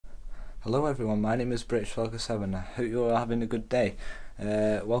Hello everyone, my name is British Vlogger 7. I hope you're all having a good day.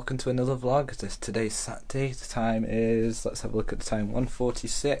 Welcome to another vlog. Today's Saturday. The time is, let's have a look at the time,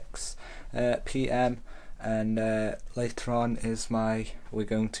 1:46 PM, and later on is we're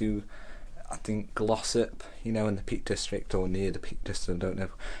going to, I think, Glossop, in the Peak District or near the Peak District, I don't know,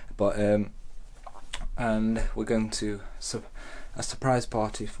 but and we're going to a surprise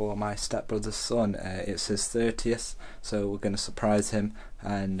party for my stepbrother's son. It's his 30th, so we're going to surprise him,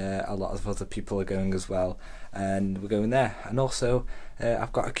 and a lot of other people are going as well, and we're going there. And also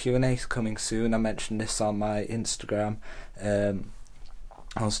I've got a Q&A coming soon. I mentioned this on my Instagram.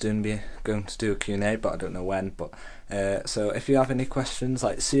 I was going to do a Q&A, but I don't know when. But so if you have any questions,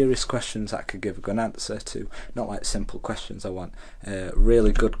 like serious questions that I could give a good answer to, not like simple questions, I want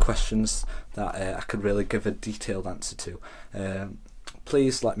really good questions that I could really give a detailed answer to,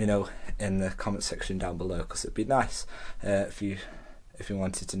 please let me know in the comment section down below, because it'd be nice if you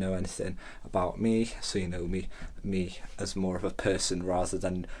wanted to know anything about me, so you know me as more of a person rather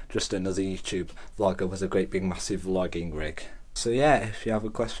than just another YouTube vlogger with a great big massive vlogging rig. So yeah, if you have a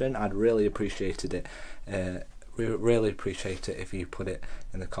question, I'd really appreciate it. Really appreciate it if you put it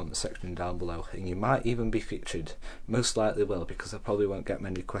in the comment section down below, and you might even be featured. Most likely will, because I probably won't get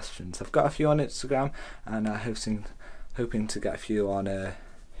many questions. I've got a few on Instagram, and I'm hoping to get a few on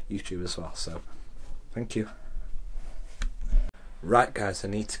YouTube as well. So thank you. Right guys, I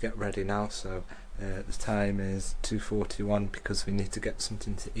need to get ready now, so the time is 2:41 because we need to get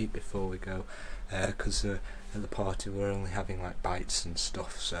something to eat before we go, because at the party we're only having like bites and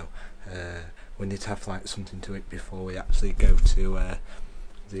stuff, so we need to have like something to eat before we actually go to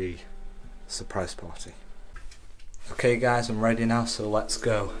the surprise party. Okay guys, I'm ready now, so let's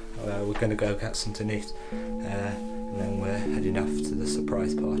go. We're going to go get something to eat, and then we're heading off to the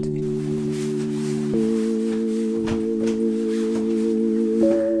surprise party.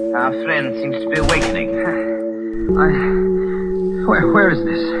 Our friend seems to be awakening. Where is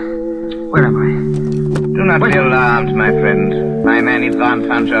this? Where am I? Do not be alarmed, my friend. My man Ivan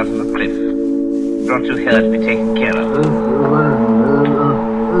found you out on the cliff. Brought you here to be taken care of.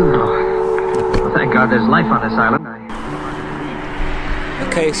 Well, thank God there's life on this island.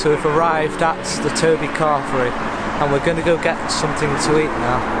 Okay, so we've arrived at the Toby Carvery, and we're going to go get something to eat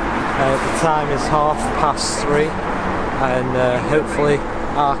now. The time is 3:30, and hopefully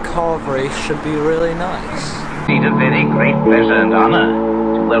our carvery should be really nice. Indeed, a very great pleasure and honor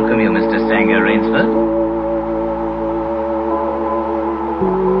to welcome you, Mr. Sanger Rainsford.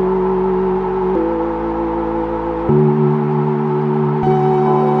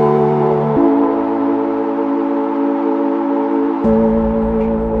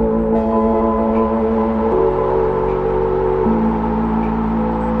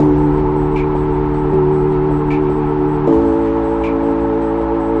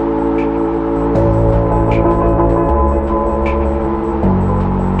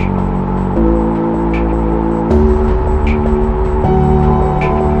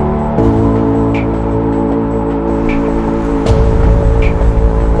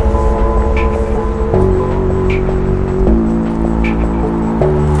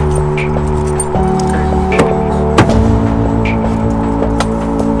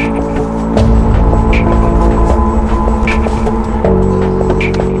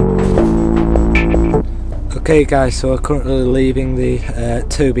 Okay guys, so we're currently leaving the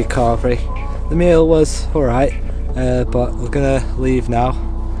Toby Carvery. The meal was alright, but we're gonna leave now,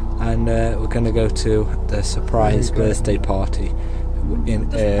 and we're gonna go to the surprise birthday party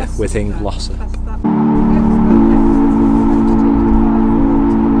within Glossop.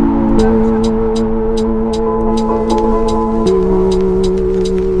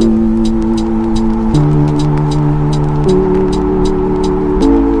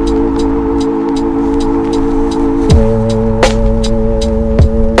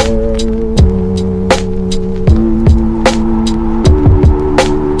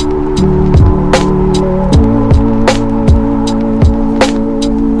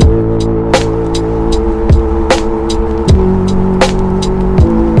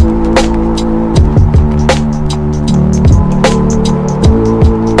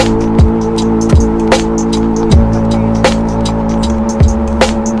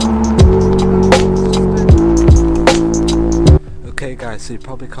 So you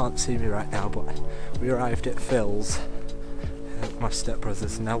probably can't see me right now, but we arrived at Phil's, my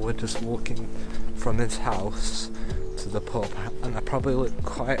stepbrother's, and now we're just walking from his house to the pub, and I probably look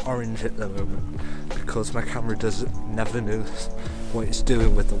quite orange at the moment because my camera never knows what it's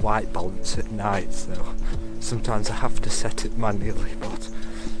doing with the white balance at night, so sometimes I have to set it manually, but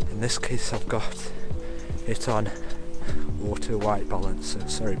in this case I've got it on auto white balance, so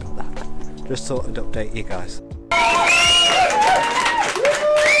sorry about that. Just thought I'd update you guys.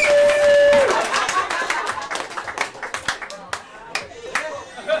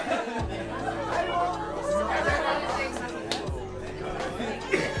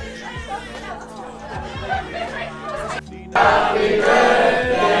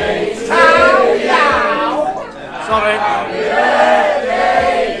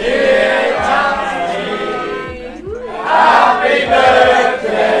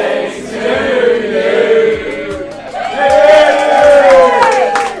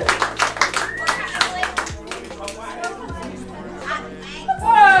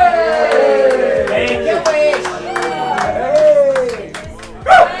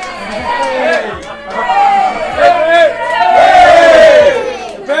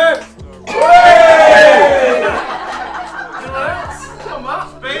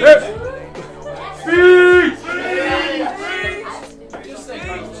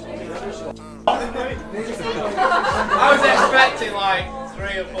 I was expecting like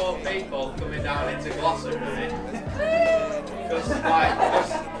 3 or 4 people coming down into Glossop with it. Just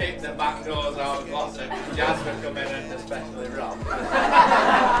keep the back doors out of Glossop. Jazz would come in and especially Rob.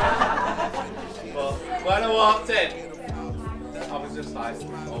 But when I walked in, I was just like,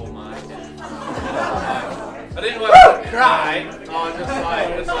 oh my. I didn't know whether to cry or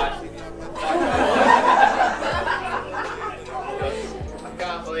just like. I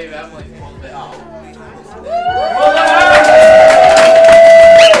can't believe Emily pulled it off.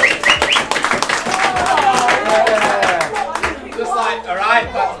 Just like her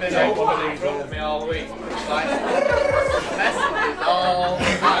iPad's been open in front of me all week. It's like messages all the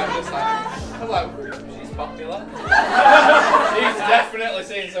time. Just like, I'm like, she's popular. She's definitely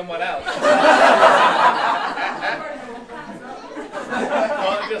seen someone else.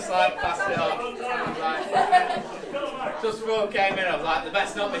 But just like passed it on. Like, just before I came in, I was like, the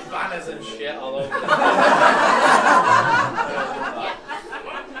best not be banners and shit all over them.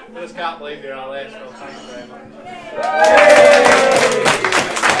 I just can't believe you're all here, so thank you very much.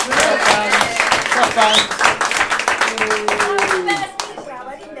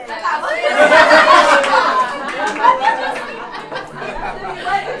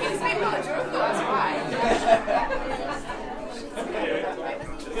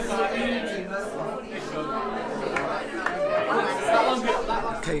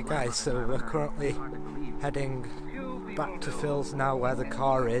 Okay guys, so we're currently heading back to Phil's now where the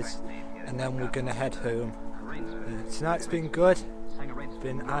car is, and then we're going to head home. Tonight's been good. It's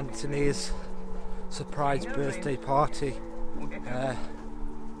been Anthony's surprise birthday party,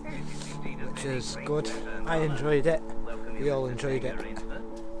 which is good. I enjoyed it, we all enjoyed it.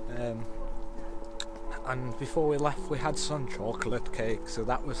 And before we left we had some chocolate cake, so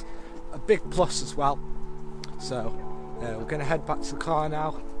that was a big plus as well. So we're going to head back to the car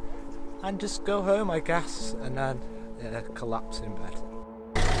now and just go home, I guess, and then collapse in bed.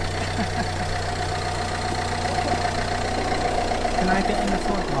 Can I get in the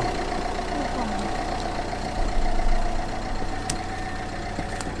front, Mom?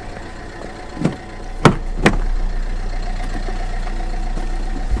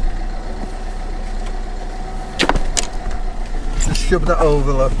 Just shove that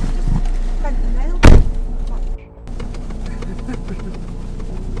over, look.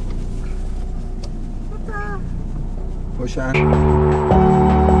 Push on.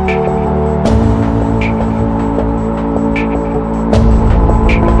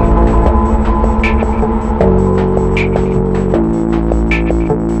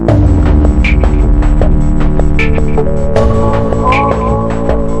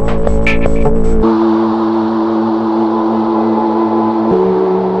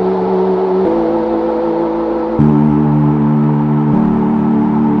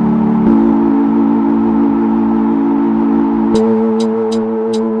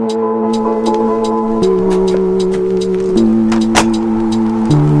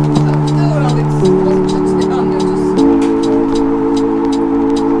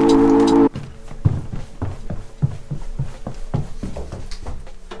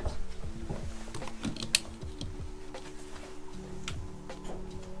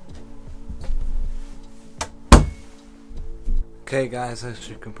 Okay guys, as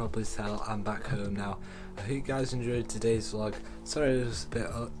you can probably tell, I'm back home now. I hope you guys enjoyed today's vlog. Sorry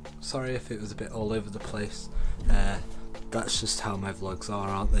if it was a bit all over the place. That's just how my vlogs are,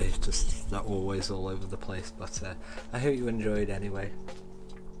 aren't they? Just they're always all over the place. But I hope you enjoyed anyway.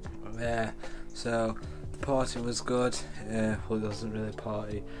 Yeah. So the party was good. Well, it wasn't really a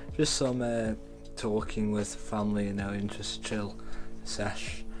party. Just some talking with family, you know, and just chill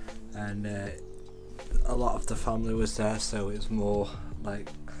sesh. And a lot of the family was there, so it was more like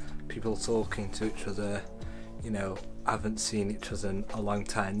people talking to each other, you know, haven't seen each other in a long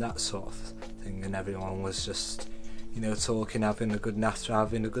time, that sort of thing, and everyone was just, you know, talking, having a good natter,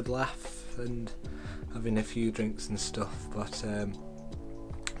 having a good laugh and having a few drinks and stuff. But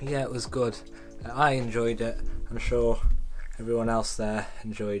yeah, it was good. I enjoyed it. I'm sure everyone else there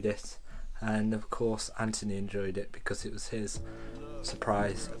enjoyed it, and of course Anthony enjoyed it because it was his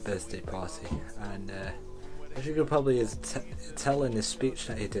surprise birthday party. And as you could probably tell in his speech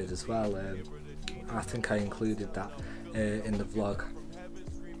that he did as well, I think I included that in the vlog.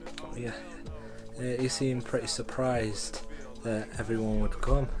 Yeah, he seemed pretty surprised that everyone would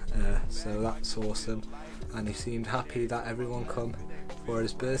come, so that's awesome, and he seemed happy that everyone come for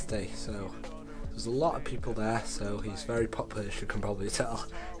his birthday. So there's a lot of people there, so he's very popular, as you can probably tell.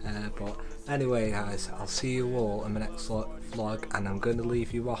 But anyway guys, I'll see you all in the next vlog, and I'm going to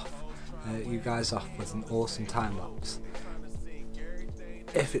leave you guys off with an awesome time lapse.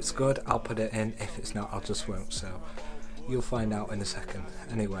 If it's good, I'll put it in. If it's not, I'll just won't. So you'll find out in a second.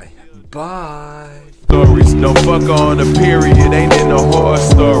 Anyway, bye. Stories, don't fuck on the period, ain't in the horror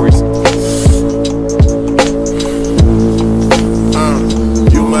stories.